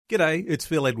G'day, it's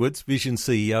Phil Edwards, Vision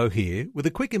CEO here, with a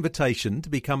quick invitation to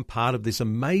become part of this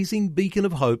amazing beacon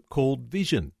of hope called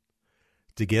Vision.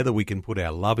 Together we can put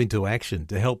our love into action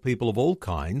to help people of all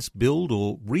kinds build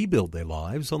or rebuild their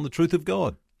lives on the truth of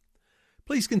God.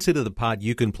 Please consider the part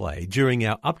you can play during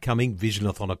our upcoming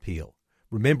Visionathon appeal,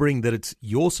 remembering that it's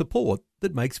your support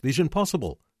that makes Vision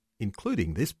possible,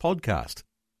 including this podcast.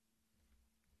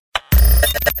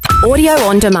 Audio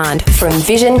on demand from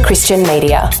Vision Christian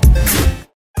Media.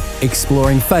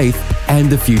 Exploring faith and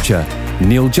the future.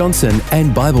 Neil Johnson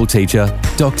and Bible teacher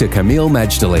Dr. Kameel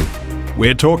Majdali.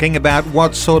 We're talking about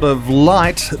what sort of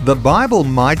light the Bible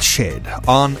might shed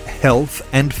on health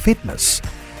and fitness.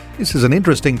 This is an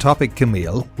interesting topic,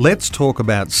 Kameel. Let's talk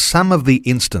about some of the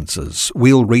instances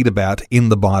we'll read about in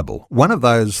the Bible. One of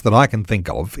those that I can think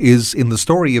of is in the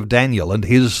story of Daniel and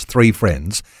his three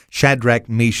friends, Shadrach,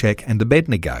 Meshach, and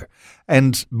Abednego,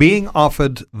 and being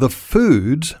offered the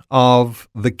food of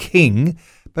the king,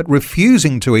 but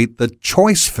refusing to eat the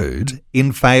choice food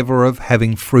in favor of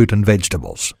having fruit and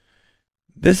vegetables.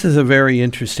 This is a very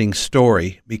interesting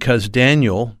story because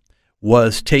Daniel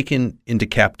was taken into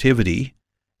captivity.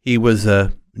 He was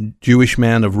a Jewish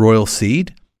man of royal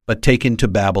seed, but taken to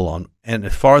Babylon. And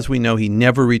as far as we know, he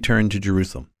never returned to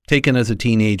Jerusalem. Taken as a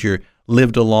teenager,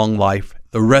 lived a long life,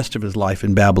 the rest of his life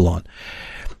in Babylon.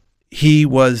 He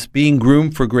was being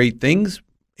groomed for great things,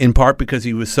 in part because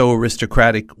he was so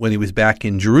aristocratic when he was back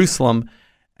in Jerusalem.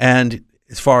 And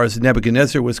as far as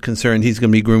Nebuchadnezzar was concerned, he's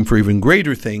going to be groomed for even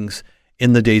greater things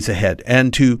in the days ahead.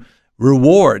 And to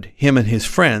reward him and his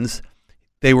friends,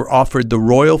 they were offered the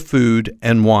royal food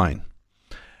and wine.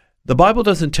 The Bible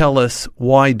doesn't tell us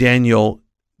why Daniel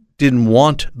didn't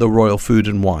want the royal food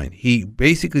and wine. He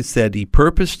basically said he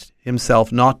purposed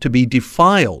himself not to be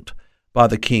defiled by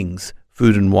the king's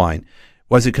food and wine.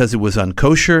 Was it because it was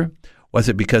unkosher? Was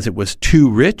it because it was too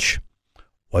rich?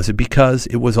 Was it because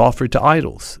it was offered to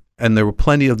idols? And there were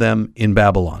plenty of them in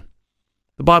Babylon.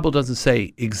 The Bible doesn't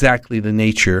say exactly the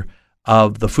nature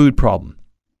of the food problem.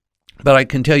 But I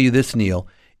can tell you this, Neil,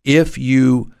 if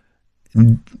you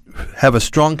have a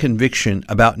strong conviction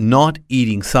about not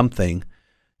eating something,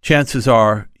 chances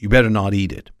are you better not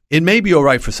eat it. It may be all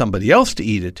right for somebody else to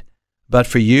eat it, but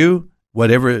for you,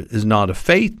 whatever is not of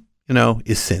faith,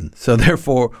 is sin. So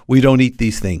therefore, we don't eat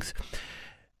these things.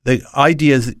 The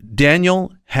idea is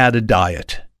Daniel had a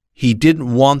diet. He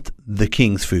didn't want the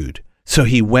king's food, so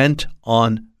he went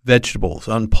on vegetables,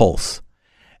 on pulse.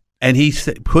 And he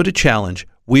put a challenge.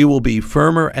 We will be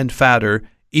firmer and fatter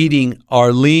eating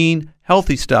our lean,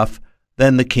 healthy stuff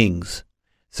than the kings.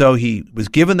 So he was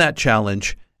given that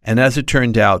challenge, and as it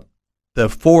turned out, the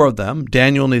four of them,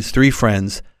 Daniel and his three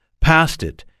friends, passed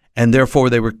it, and therefore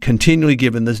they were continually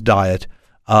given this diet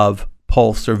of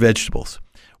pulse or vegetables.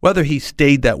 Whether he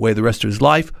stayed that way the rest of his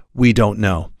life, we don't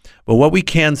know. But what we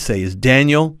can say is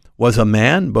Daniel was a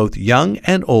man, both young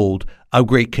and old, of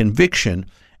great conviction,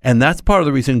 and that's part of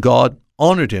the reason God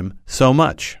honored him so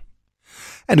much.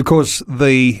 And of course,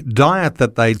 the diet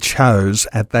that they chose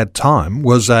at that time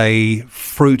was a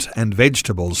fruit and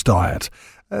vegetables diet.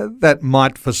 That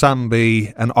might for some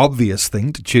be an obvious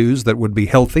thing to choose that would be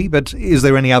healthy, but is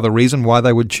there any other reason why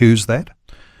they would choose that?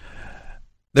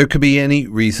 There could be any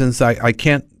reasons. I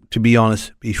can't, to be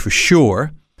honest, be for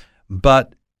sure,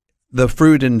 but the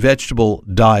fruit and vegetable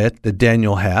diet that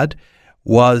Daniel had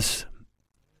was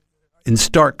in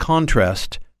stark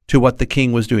contrast to what the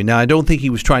king was doing. Now, I don't think he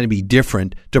was trying to be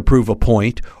different to prove a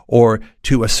point or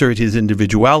to assert his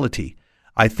individuality.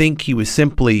 I think he was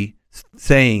simply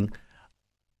saying,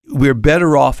 we're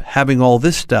better off having all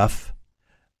this stuff,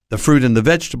 the fruit and the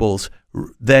vegetables,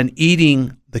 than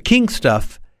eating the king's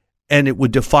stuff, and it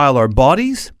would defile our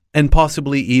bodies and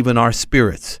possibly even our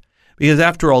spirits. Because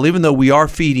after all, even though we are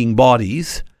feeding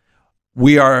bodies,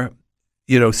 we are,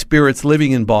 spirits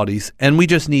living in bodies, and we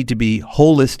just need to be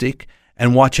holistic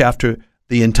and watch after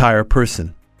the entire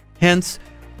person. Hence,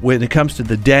 when it comes to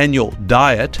the Daniel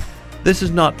diet, this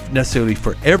is not necessarily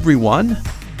for everyone,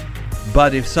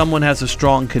 but if someone has a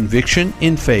strong conviction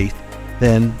in faith,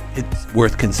 then it's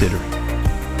worth considering.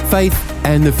 Faith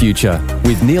and the Future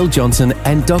with Neil Johnson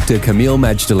and Dr. Kameel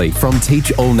Majdali from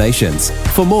Teach All Nations.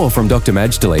 For more from Dr.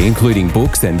 Majdali, including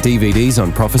books and DVDs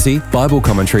on prophecy, Bible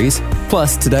commentaries,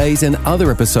 plus today's and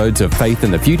other episodes of Faith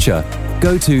and the Future,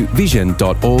 go to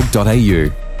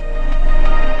vision.org.au.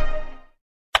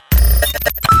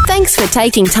 Thanks for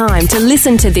taking time to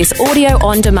listen to this audio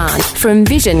on demand from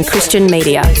Vision Christian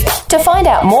Media. To find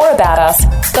out more about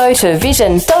us, go to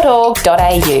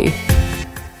vision.org.au.